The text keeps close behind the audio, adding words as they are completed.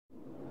The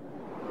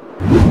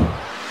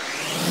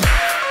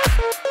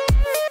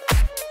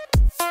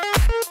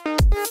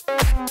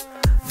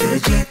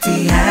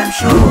JTM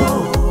Show.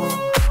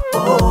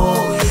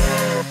 Oh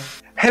yeah.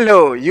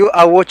 Hello, you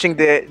are watching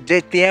the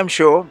JTM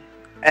Show,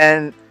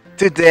 and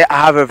today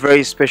I have a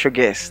very special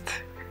guest.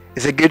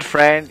 He's a good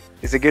friend,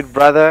 he's a good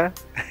brother,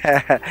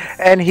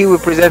 and he will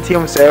present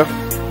himself.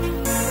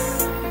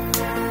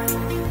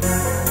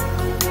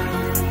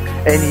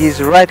 And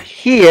he's right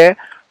here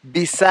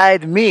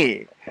beside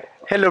me.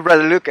 Hello,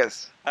 brother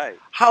Lucas. Hi.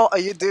 How are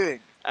you doing?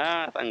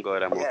 Thank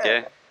God I'm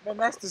okay. Man,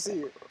 nice to see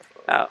you.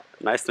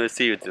 Nice to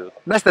see you too.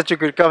 Nice that you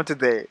could come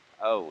today.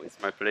 Oh, it's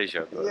my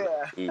pleasure,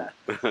 brother.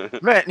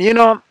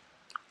 Man,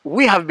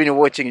 we have been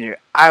watching you.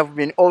 I've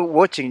been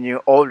watching you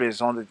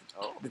always on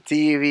the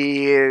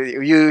TV,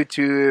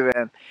 YouTube,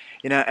 and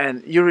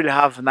and you really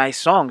have nice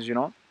songs.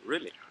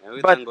 Really?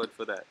 We But thank God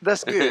for that.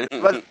 that's good.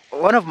 But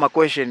one of my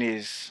question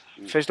is,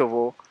 first of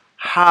all,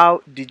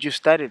 how did you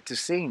started to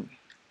sing?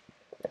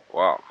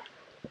 Wow.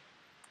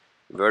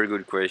 Very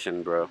good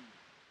question, bro.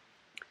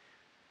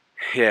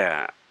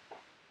 Yeah.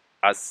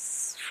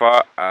 As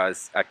far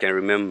as I can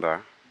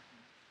remember,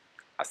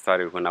 I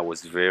started when I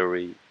was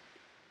very,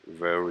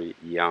 very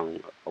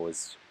young. I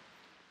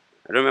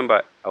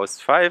remember I was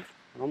 5,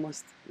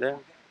 almost there.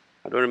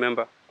 I don't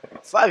remember.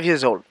 5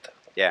 years old.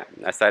 Yeah,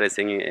 I started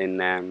singing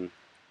in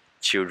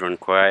children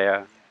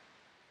choir,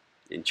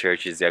 in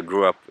churches. I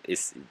grew up.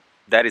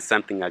 That is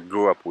something I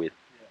grew up with.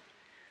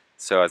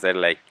 So I was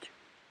like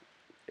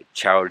a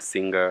child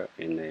singer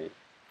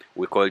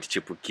we call it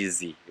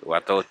chipukizi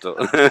watoto.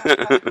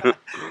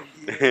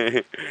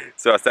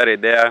 So I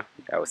started there.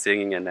 I was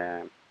singing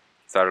and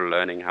started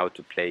learning how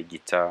to play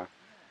guitar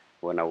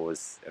when I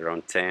was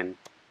around 10.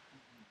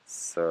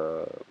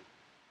 So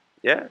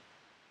yeah.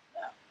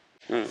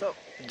 So,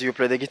 do you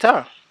play the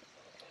guitar?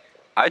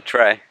 I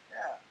try,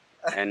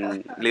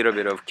 and little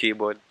bit of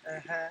keyboard.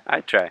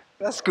 I try.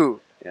 That's cool.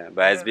 Yeah,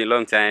 but it's been a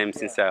long time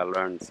since I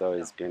learned, so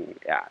it's been,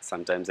 yeah,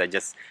 sometimes I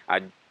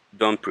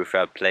don't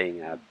prefer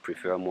playing. I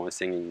prefer more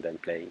singing than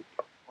playing.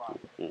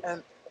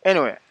 And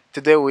anyway,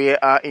 today we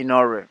are in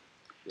Norway.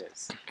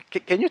 Yes.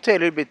 Can you tell a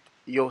little bit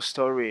your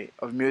story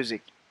of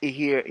music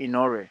here in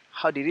Norway?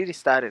 How did it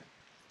started?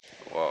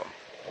 Wow.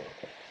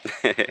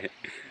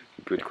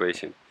 Good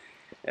question.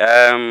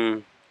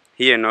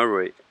 Here in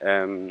Norway,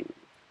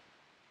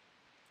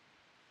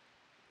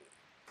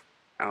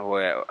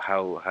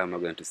 how am I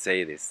going to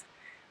say this?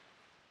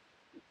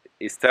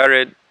 It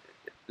started,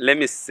 let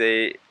me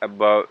say,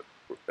 about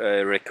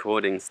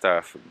recording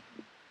stuff,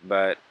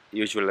 but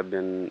usually I've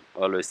been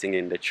always singing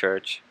in the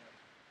church.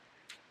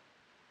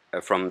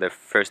 From the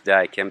first day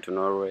I came to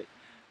Norway,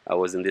 I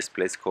was in this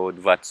place called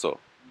Vadsø,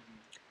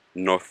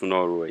 North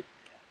Norway.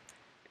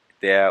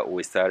 There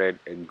we started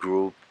a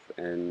group,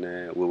 and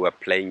we were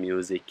playing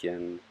music,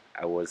 and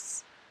I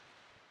was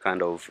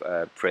kind of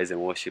praise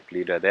and worship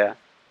leader there.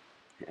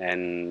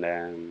 And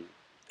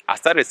I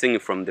started singing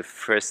from the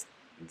first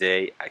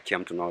day I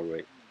came to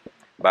Norway.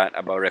 But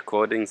about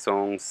recording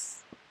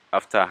songs,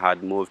 after I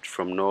had moved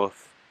from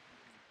North,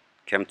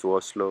 came to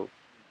Oslo.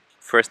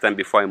 First time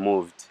before I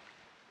moved,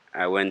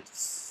 I went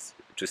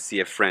to see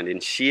a friend in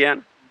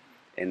Skien,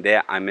 and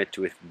there I met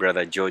with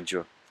brother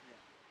Jojo.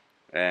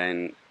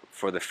 And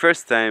for the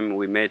first time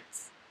we met,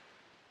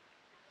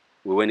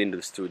 we went into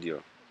the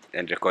studio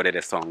and recorded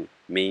a song,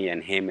 me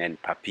and him and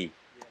Papi.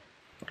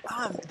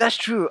 That's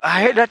true.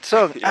 I heard that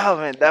song. Oh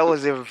man, that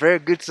was a very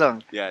good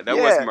song. Yeah, that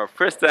was my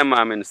first time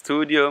I'm in the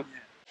studio.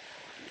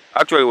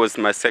 Actually, it was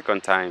my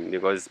second time,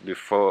 because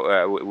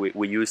before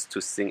we used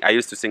to sing. I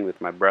used to sing with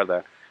my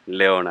brother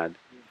Leonard,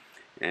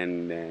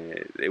 and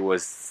it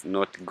was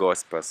not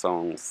gospel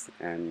songs.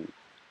 And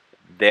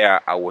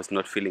there I was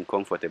not feeling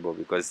comfortable,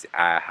 because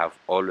I have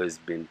always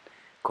been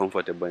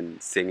comfortable in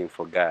singing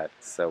for God.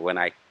 So when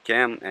I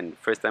came, and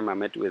first time I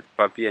met with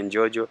Papi and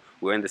Jojo,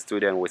 we went in the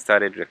studio and we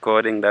started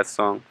recording that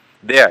song.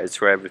 There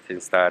is where everything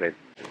started.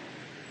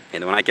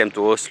 And when I came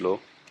to Oslo,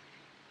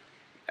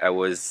 I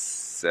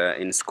was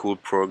in school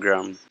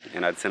program,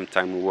 and at the same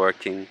time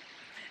working,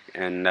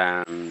 and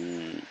I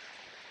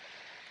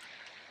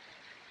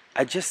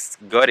just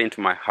got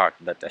into my heart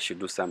that I should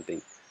do something,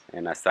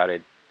 and I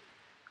started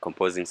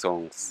composing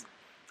songs.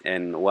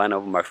 And one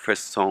of my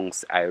first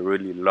songs I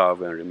really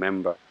love and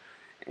remember,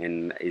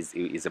 and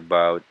is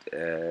about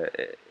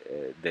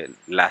the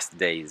last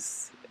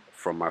days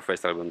from my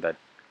first album that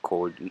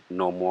called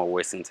No More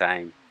Wasting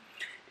Time,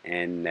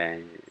 and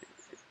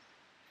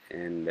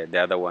the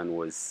other one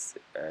was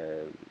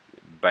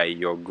By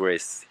Your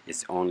Grace.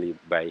 It's only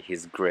by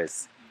His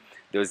grace.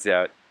 Those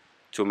are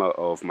two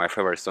of my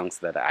favorite songs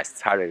that I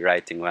started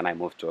writing when I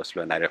moved to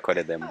Oslo, and I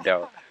recorded them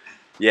there.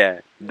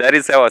 Yeah, that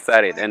is how I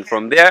started, and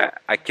from there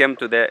I came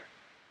to the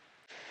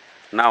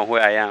now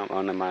where I am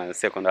on my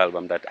second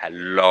album that I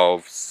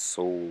love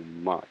so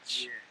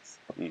much.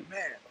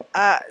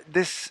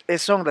 This a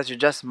song that you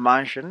just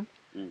mentioned,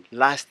 Mm.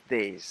 Last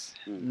Days,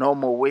 No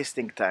More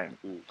Wasting Time.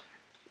 Mm.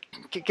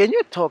 Can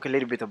you talk a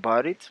little bit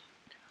about it?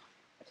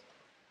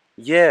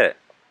 Yeah,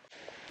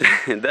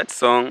 that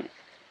song,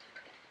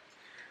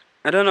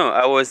 I don't know.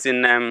 I was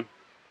in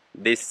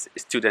this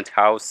student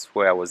house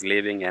where I was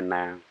living,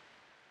 and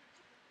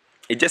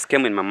it just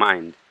came in my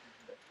mind,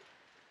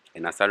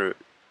 and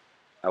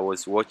I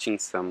was watching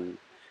some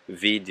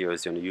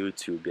videos on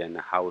YouTube and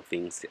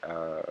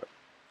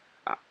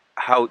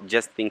how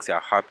just things are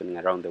happening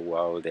around the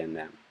world, and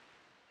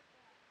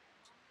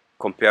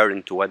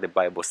comparing to what the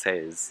Bible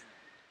says.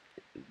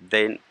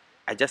 Then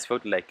I just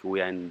felt like we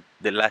are in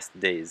the last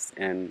days,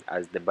 and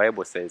as the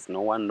Bible says,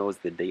 no one knows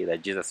the day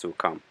that Jesus will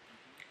come.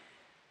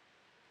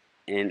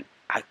 And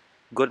I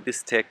got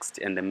this text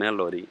and the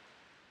melody,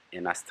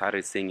 and I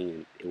started singing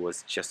it. It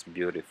was just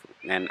beautiful.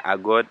 And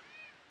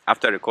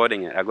after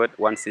recording it, I got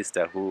one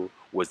sister who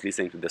was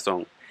listening to the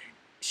song.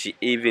 She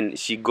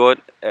got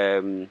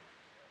her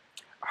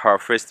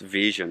first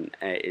vision.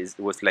 It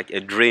was like a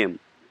dream.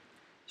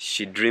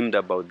 She dreamed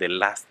about the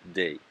last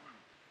day,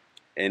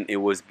 and it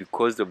was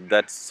because of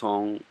that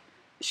song.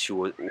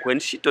 When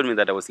she told me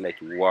that, I was like,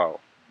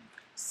 wow.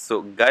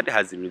 So God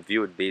has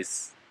revealed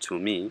this to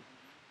me,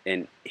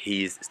 and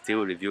He is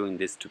still revealing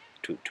this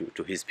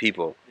to His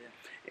people.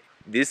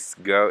 This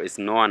girl is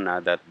no one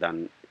other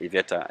than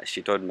Iveta.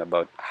 She told me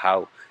about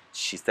how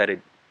she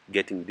started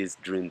getting these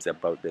dreams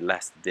about the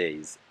last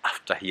days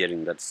after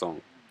hearing that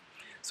song.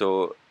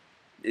 So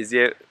it's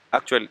a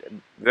actual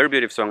very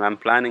beautiful song. I'm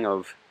planning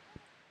of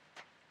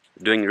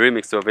doing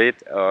remix of it,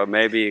 or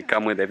maybe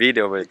come with a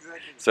video of it.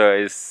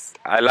 So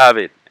I love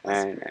it,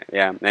 and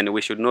yeah, and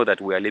we should know that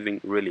we are living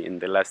really in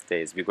the last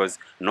days, because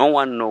no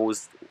one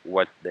knows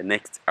what the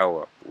next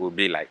hour will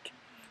be like.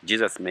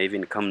 Jesus may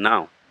even come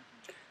now,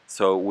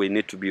 so we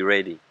need to be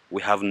ready.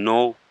 We have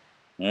no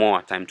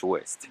more time to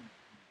waste.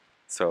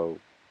 So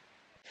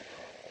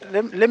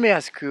Let me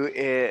ask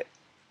you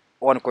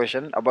one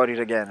question about it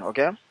again,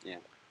 okay? yeah.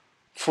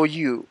 For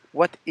you,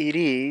 what it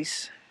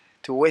is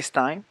to waste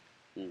time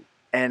Mm.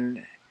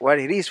 and what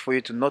it is for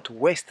you to not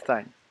waste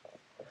time.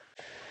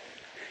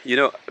 You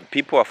know,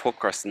 people are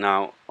focused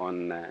now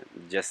on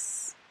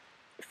just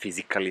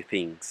physically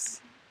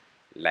things.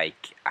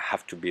 Like, I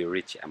have to be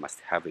rich, I must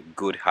have a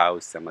good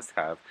house, I must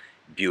have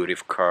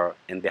beautiful car,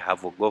 and they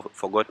have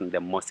forgotten the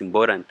most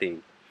important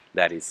thing,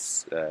 that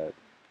is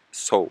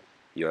soul,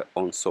 your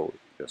own soul,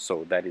 your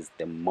soul. That is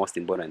the most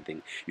important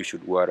thing you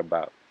should worry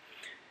about.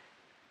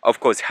 Of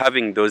course,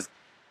 having those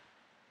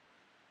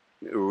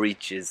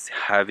riches,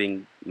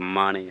 having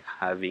money,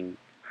 having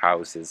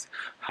houses,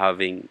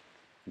 having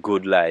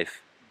good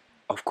life,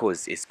 of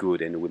course, it's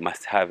good and we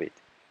must have it.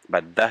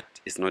 But that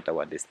is not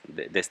our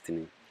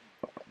destiny.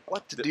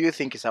 What do you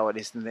think is our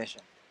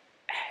destination?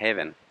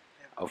 Heaven,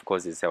 of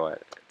course, is our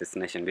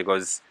destination,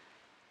 because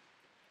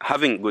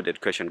having good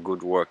education,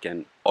 good work,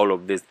 and all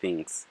of these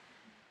things,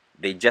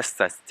 they just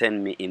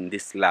sustain me in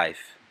this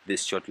life,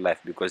 this short life,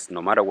 because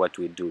no matter what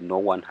we do, no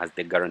one has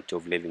the guarantee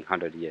of living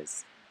 100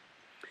 years.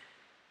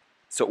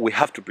 So we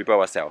have to prepare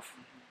ourselves.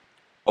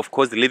 Of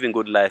course, living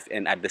good life,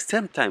 and at the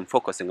same time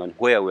focusing on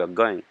where we are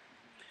going.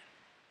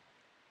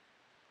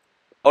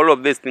 All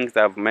of these things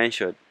that I've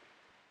mentioned,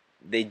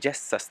 they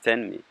just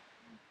sustain me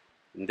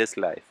in this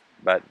life,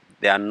 but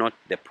they are not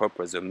the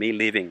purpose of me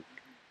living.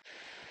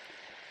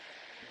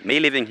 Me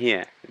living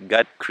here,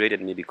 God created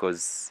me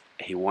because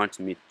He wants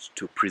me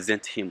to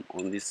present Him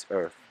on this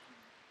earth.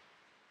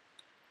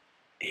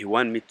 He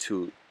wants me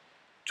to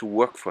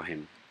work for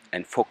Him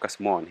and focus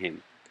more on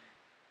Him.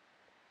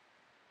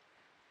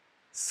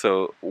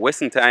 So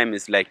wasting time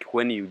is like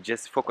when you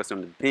just focus on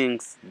the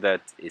things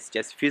that is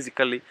just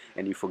physically,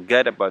 and you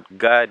forget about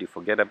God, you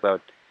forget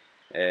about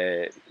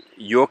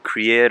your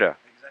Creator.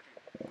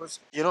 Because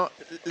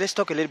let's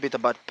talk a little bit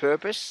about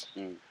purpose.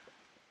 Mm.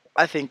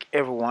 I think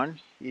everyone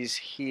is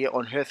here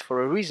on earth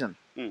for a reason.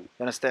 Mm. You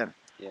understand?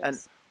 And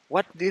Yes.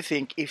 what do you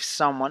think if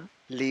someone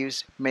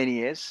lives many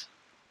years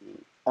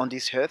on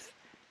this earth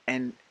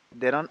and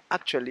they don't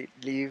actually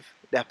live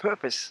their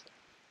purpose?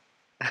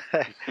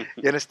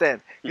 You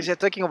understand? Because you're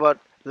talking about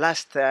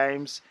last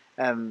times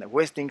and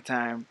wasting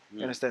time.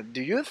 You understand?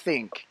 Do you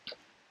think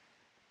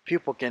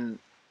people can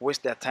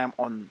waste their time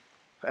on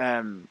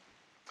um,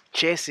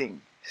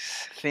 chasing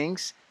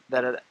things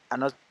that are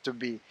not to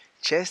be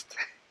chased?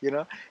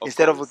 Of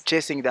Instead of course.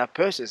 chasing their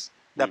purposes,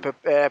 their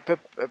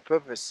Mm.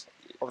 purpose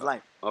of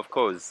life. Of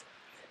course.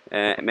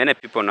 Many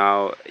people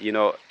now,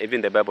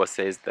 even the Bible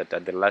says that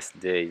at the last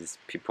days,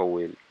 people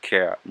will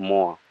care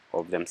more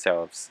of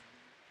themselves.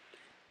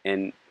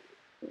 And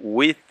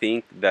we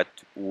think that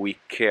we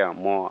care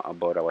more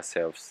about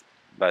ourselves,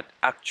 but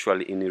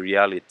actually, in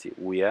reality,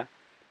 we are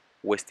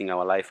wasting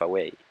our life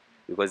away.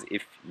 Because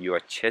if you are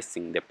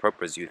chasing the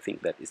purpose you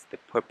think that is the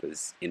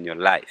purpose in your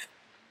life,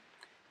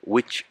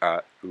 which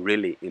are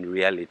really in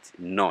reality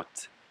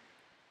not,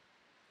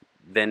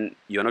 then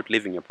you're not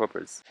living your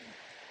purpose.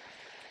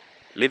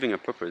 Living a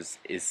purpose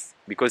is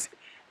because,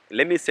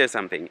 let me say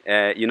something.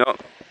 There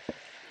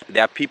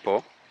are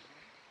people.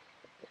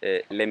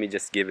 Let me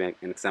just give an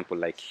example.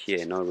 Like here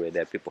in Norway,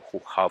 there are people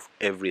who have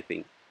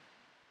everything,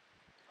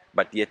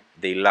 but yet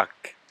they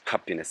lack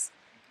happiness.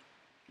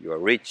 You are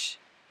rich,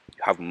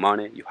 you have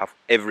money, you have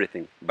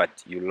everything,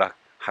 but you lack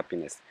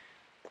happiness.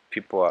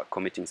 people are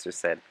committing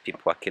suicide,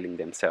 people are killing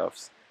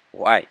themselves.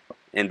 Why?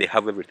 And they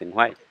have everything.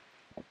 Why?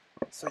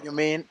 So you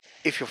mean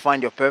if you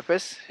find your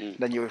purpose, Mm.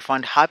 then you will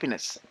find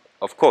happiness.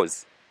 Of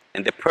course.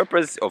 And the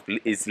purpose of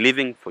is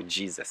living for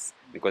Jesus,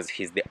 because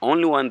he's the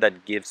only one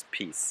that gives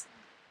peace.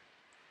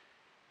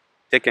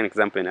 Take an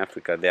example in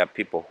Africa. There are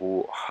people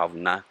who have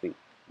nothing,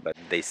 but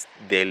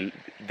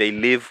they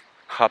live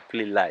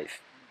happily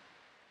life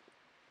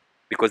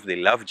because they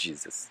love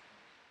Jesus.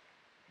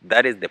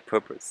 That is the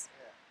purpose.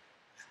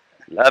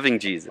 Loving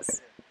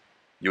Jesus.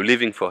 You're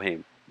living for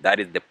him. That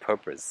is the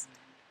purpose.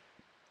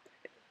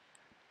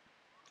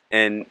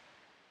 And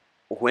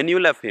when you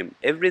love him,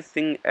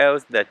 everything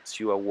else that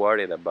you are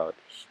worried about,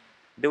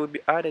 they will be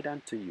added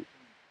unto you.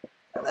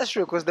 And that's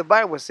true because the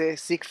Bible says,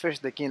 "Seek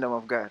first the kingdom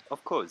of God."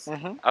 Of course.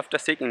 Mhm. After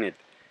seeking it,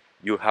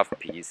 you have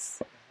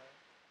peace.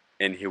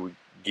 And he will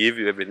give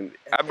you everything.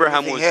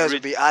 Abraham Everything was else will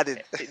rich. be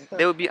added.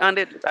 They will be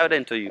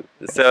added to you.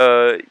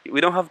 So we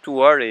don't have to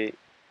worry.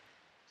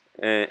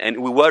 And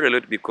we worry a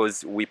lot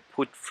because we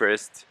put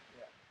first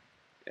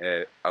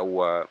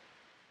our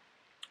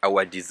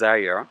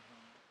desire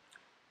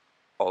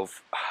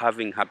of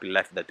having happy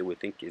life that we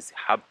think is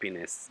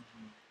happiness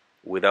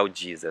without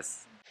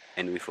Jesus,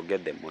 and we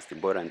forget the most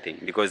important thing.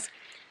 Because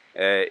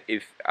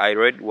if I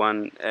read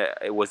one,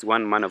 it was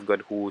one man of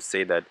God who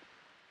said that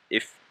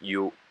if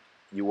you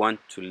want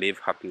to live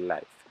happy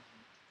life,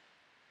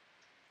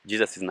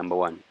 Jesus is number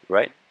one,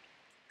 right?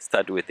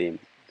 Start with him,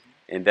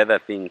 and the other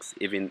things,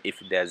 even if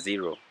they're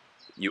zero,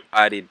 you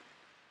adding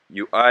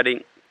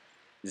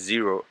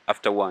zero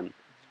after one.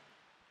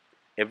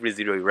 Every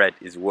zero you write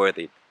is worth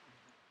it.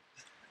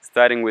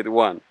 Starting with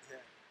one,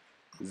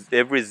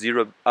 every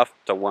zero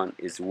after one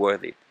is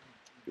worth it.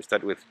 You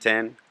start with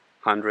 10,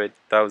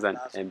 100,000,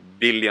 and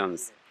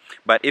billions.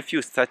 But if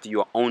you start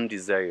your own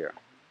desire,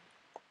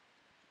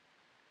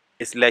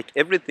 it's like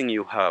everything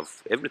you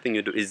have, everything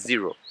you do is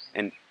zero.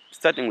 And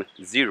starting with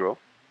zero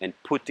and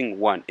putting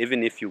one,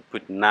 even if you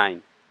put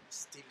 9,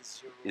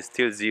 is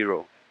still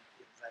zero.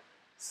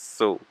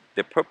 So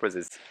the purpose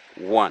is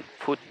one,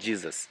 put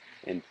Jesus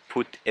and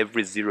put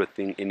every zero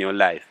thing in your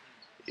life.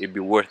 It'll be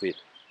worth it.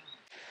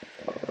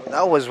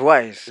 That was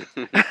wise.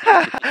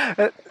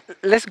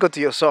 Let's go to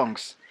your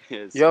songs.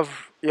 Yes.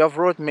 You have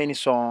wrote many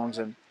songs,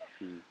 and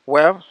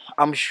well,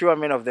 I'm sure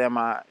many of them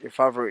are your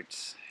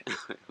favorites.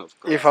 Of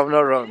course. If I'm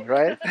not wrong,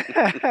 right?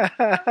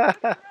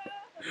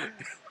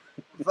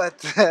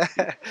 But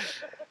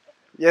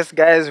yes,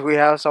 guys, we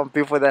have some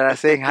people that are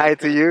saying hi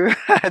to you.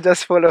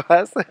 Just follow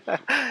us.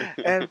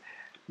 And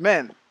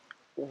man,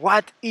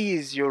 what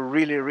is your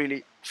really,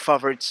 really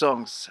favorite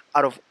songs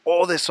out of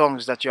all the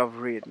songs that you have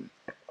written?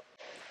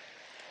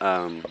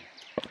 Um,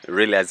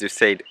 really, as you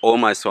said, all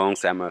my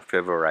songs are my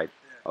favorite,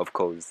 of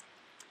course.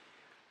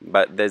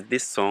 But there's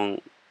this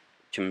song,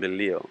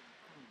 Kimberlio.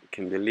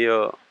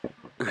 Kimberlio,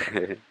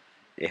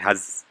 it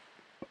has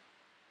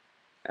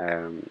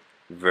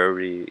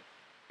very,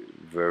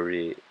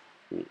 very,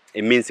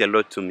 it means a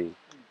lot to me.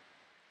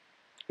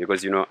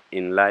 Because,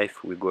 in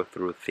life we go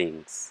through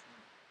things.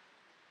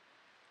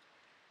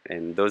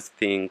 And those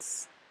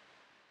things,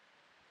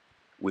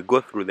 we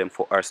go through them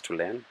for us to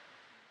learn.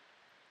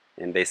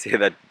 And they say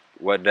that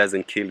what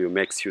doesn't kill you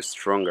makes you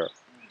stronger.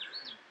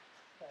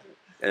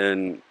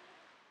 And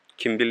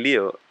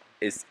Kimberlio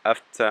is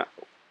after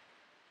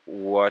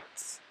what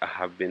I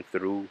have been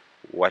through,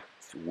 what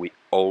we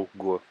all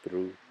go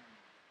through.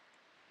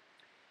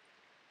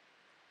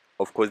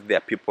 Of course, there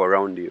are people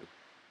around you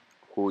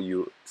who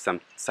you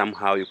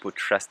somehow you put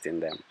trust in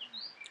them,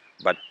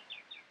 but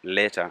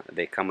later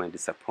they come and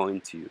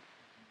disappoint you.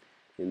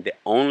 And the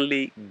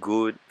only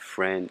good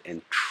friend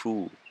and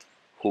true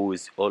who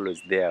is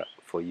always there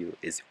for you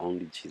is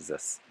only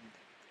Jesus.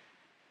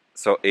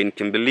 So in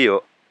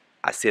Kimberlio,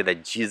 I say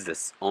that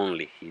Jesus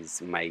only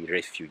is my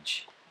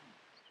refuge.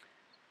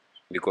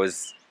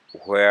 Because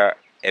where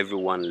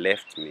everyone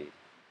left me,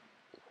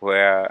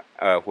 when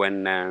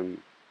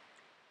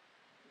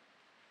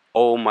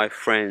all my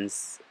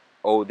friends,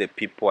 all the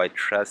people I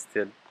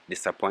trusted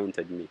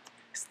disappointed me,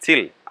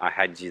 still I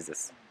had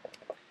Jesus.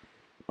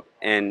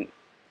 And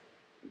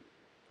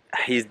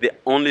he's the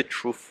only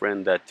true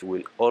friend that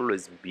will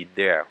always be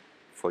there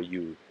for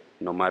you,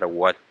 no matter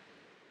what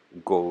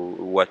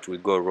will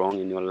go wrong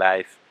in your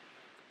life.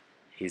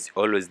 He's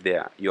always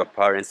there. Your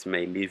parents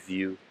may leave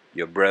you,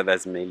 your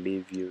brothers may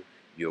leave you,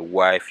 your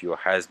wife, your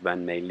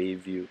husband may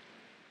leave you,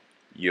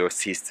 your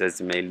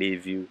sisters may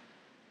leave you,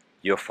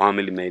 your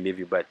family may leave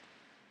you, but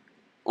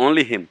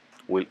only him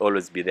will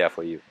always be there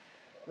for you.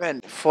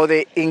 Man, for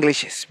the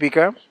English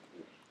speaker,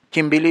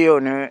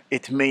 Kimbilione,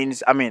 it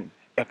means,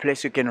 a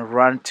place you can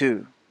run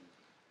to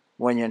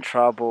when you're in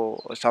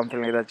trouble or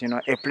something like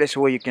that, a place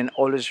where you can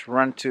always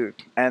run to.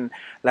 And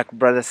like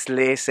Brother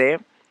Slay say,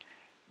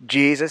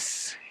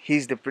 Jesus,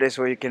 he's the place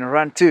where you can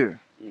run to.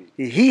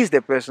 He's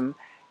the person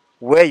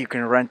where you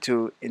can run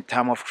to in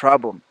time of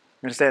trouble.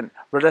 You understand?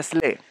 Brother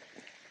Slay.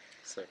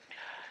 So,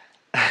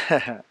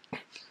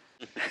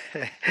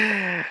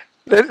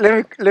 Let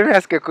me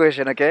ask you a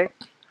question, okay?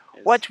 yes.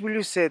 What will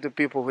you say to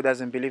people who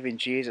doesn't believe in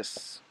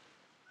Jesus?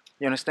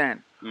 You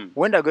understand? Mm.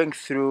 When they're going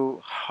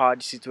through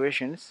hard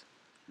situations,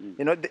 Mm.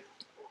 you know,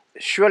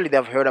 surely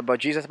they've heard about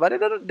Jesus, but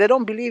they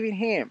don't believe in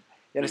him.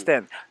 You Mm.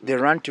 understand? They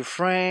run to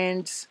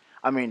friends.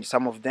 I mean,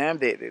 some of them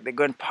they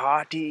go and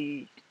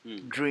party,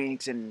 Mm.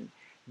 drinks, and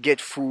get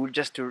food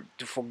just to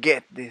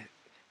forget the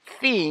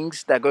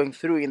things they're going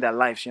through in their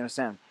lives. You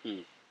understand?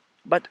 Mm.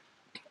 But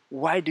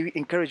why do you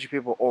encourage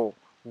people, or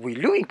will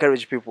you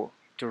encourage people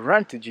to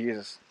run to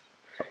Jesus?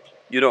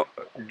 You know,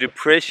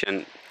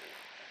 depression,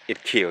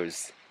 it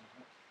kills.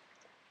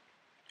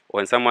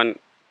 When someone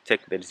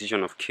take the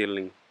decision of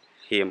killing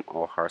him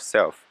or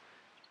herself,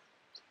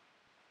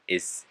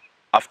 is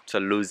after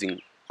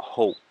losing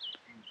hope.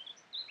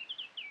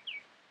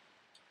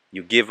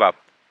 You give up,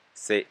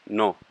 say,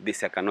 no,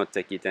 this I cannot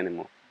take it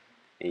anymore.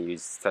 And you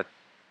start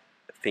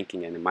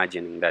thinking and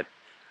imagining that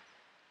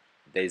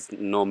there is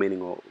no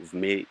meaning of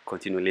me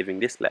continue living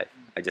this life.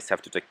 I just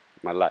have to take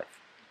my life,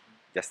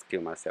 just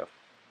kill myself.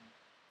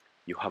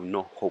 You have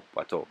no hope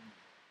at all.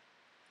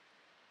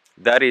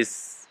 That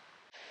is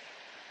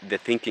the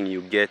thinking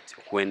you get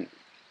when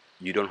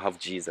you don't have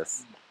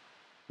Jesus,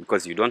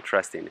 because you don't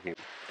trust in him.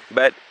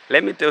 But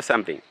let me tell you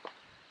something.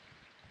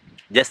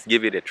 Just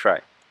give it a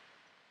try.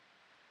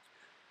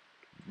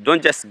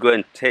 Don't just go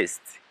and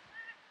taste,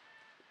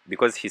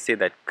 because he said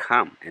that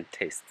come and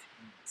taste,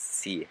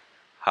 see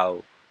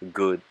how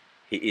good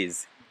he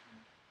is.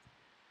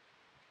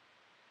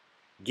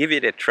 Give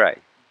it a try.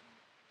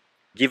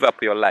 Give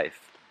up your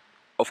life.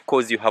 Of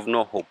course, you have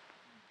no hope.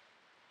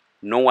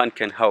 No one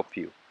can help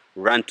you.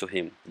 Run to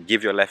him,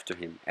 give your life to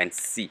him, and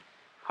see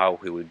how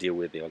he will deal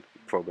with your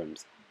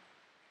problems.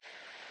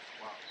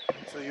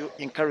 So you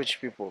encourage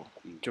people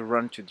to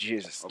run to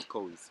Jesus, Of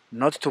course.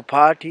 not to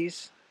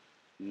parties,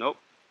 Nope.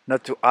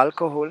 not to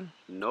alcohol,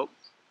 Nope.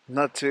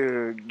 not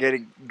to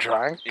getting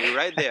drunk. And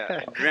right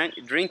there,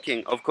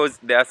 drinking. Of course,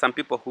 there are some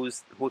people who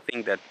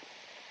think that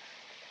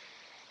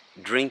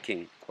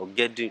drinking or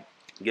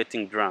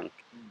getting drunk,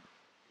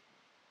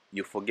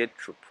 you forget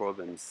your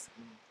problems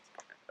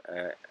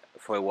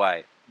for a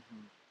while.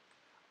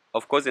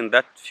 Of course, in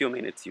that few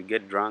minutes you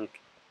get drunk,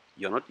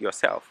 you're not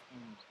yourself.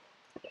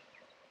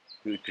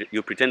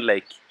 You pretend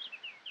like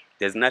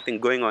there's nothing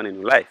going on in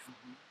your life,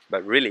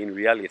 but really, in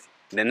reality,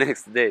 the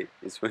next day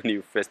is when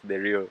you face the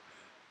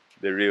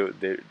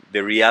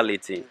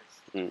reality.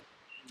 Mm.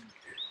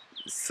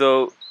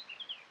 So,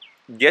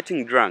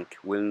 getting drunk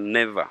will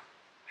never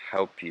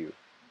help you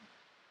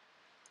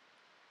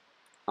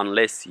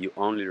unless you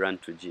only run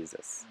to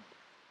Jesus.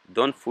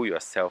 Don't fool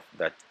yourself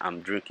that I'm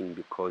drinking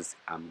because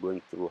I'm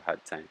going through a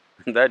hard time.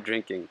 That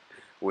drinking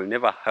will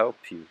never help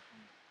you.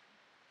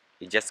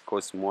 It just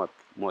causes more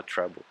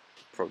trouble,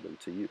 problem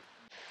to you.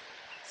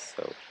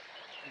 So,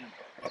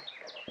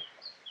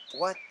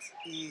 What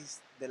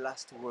is the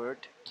last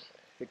word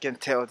you can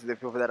tell to the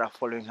people that are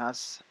following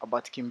us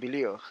about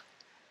Kimbilio?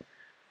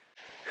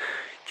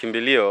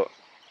 Kimbilio,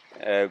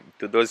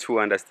 to those who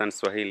understand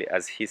Swahili,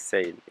 as he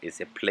said, is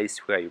a place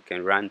where you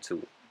can run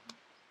to,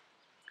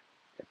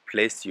 a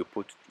place you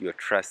put your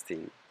trust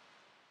in.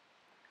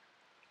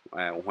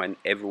 When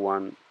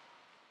everyone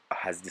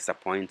has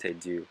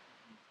disappointed you,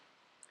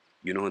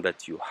 you know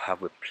that you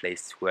have a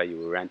place where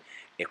you run,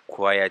 a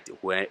quiet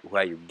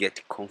where you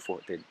get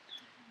comforted,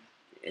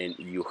 and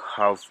you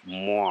have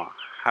more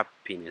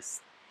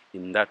happiness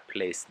in that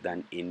place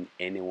than in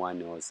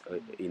anyone else or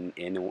in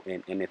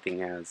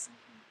anything else.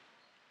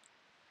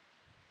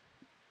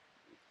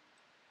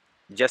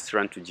 Just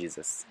run to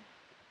Jesus.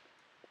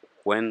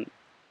 When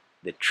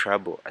the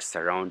trouble are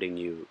surrounding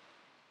you,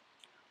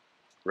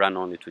 run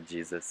only to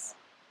Jesus.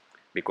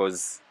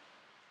 Because,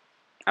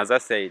 as I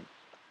said,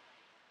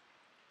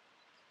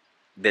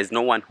 there's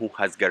no one who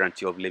has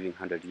guarantee of living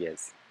 100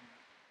 years.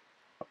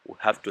 We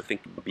have to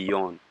think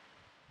beyond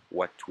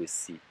what we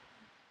see.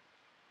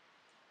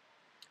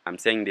 I'm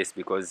saying this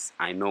because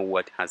I know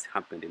what has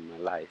happened in my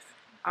life.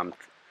 I'm,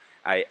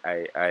 I,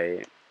 I,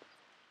 I,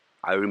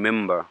 I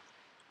remember.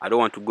 I don't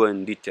want to go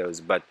in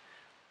details, but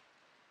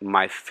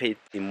my faith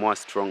is more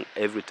strong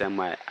every time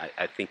I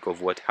think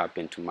of what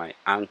happened to my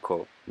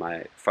uncle,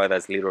 my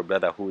father's little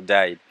brother who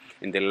died,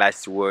 in the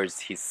last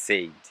words he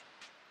said.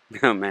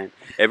 Man,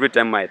 every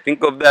time I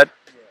think of that,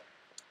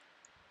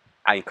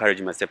 I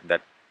encourage myself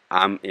that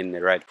I'm in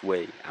the right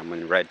way, I'm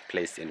in the right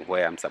place and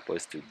where I'm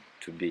supposed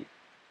to be.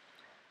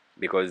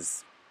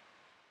 Because,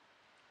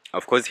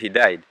 of course, he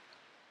died,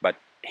 but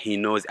he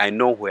knows, I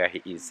know where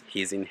he is.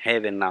 He's in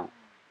heaven now.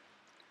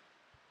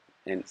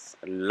 And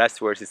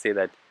last words he said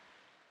that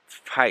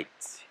fight,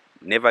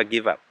 never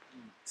give up,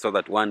 so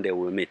that one day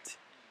we'll meet.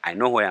 I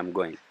know where I'm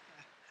going,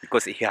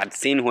 because he had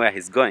seen where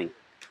he's going.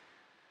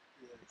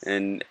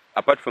 And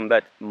apart from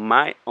that,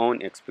 my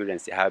own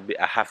experience, I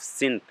have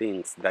seen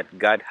things that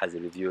God has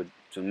revealed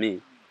to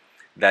me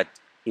that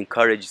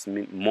encourages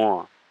me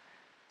more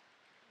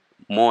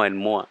and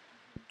more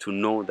to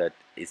know that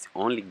it's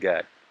only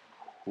God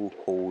who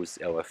holds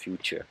our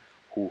future,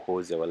 who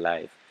holds our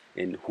life,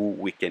 and who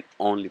we can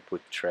only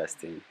put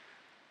trust in.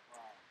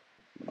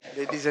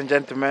 Ladies and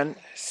gentlemen,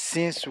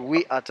 since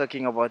we are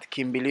talking about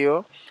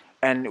Kimbilio,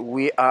 and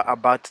we are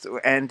about to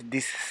end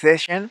this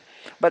session.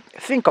 But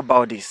think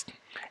about this.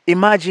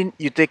 Imagine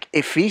you take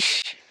a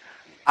fish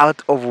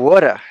out of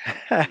water.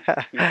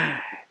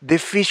 The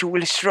fish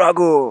will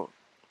struggle.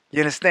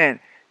 You understand?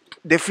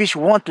 The fish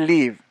won't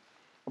live.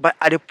 But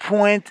at the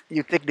point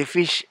you take the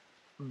fish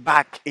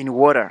back in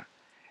water,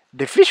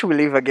 the fish will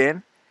live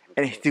again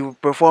and it will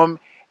perform,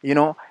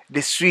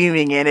 the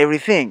swimming and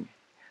everything.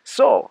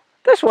 So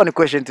that's one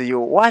question to you.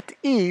 What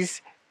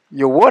is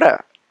your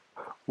water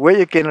where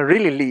you can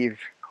really live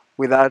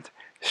without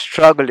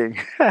struggling?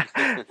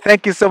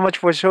 Thank you so much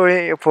for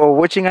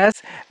watching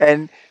us,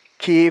 and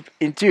keep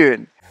in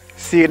tune.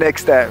 See you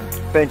next time.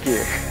 Thank you.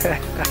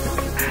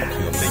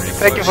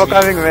 Thank you for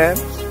coming, man.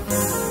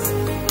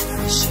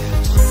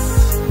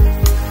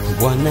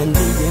 Bwana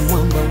ndiye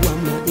mwamba wa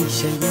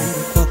maisha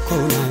yangu, kwako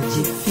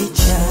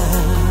najificha.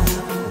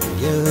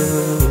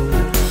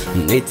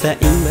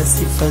 Nitaimba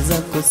sifa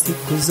zako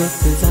siku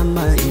zote za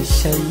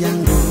maisha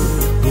yangu,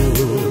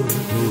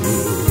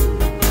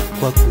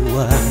 kwa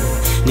kuwa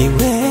ni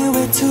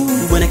wewe tu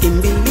Bwana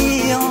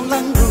kimbilio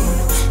langu,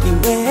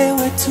 ni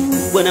wewe tu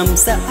Bwana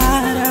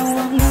msaada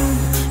wangu,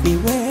 ni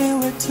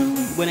wewe tu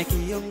Bwana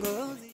kiongozi.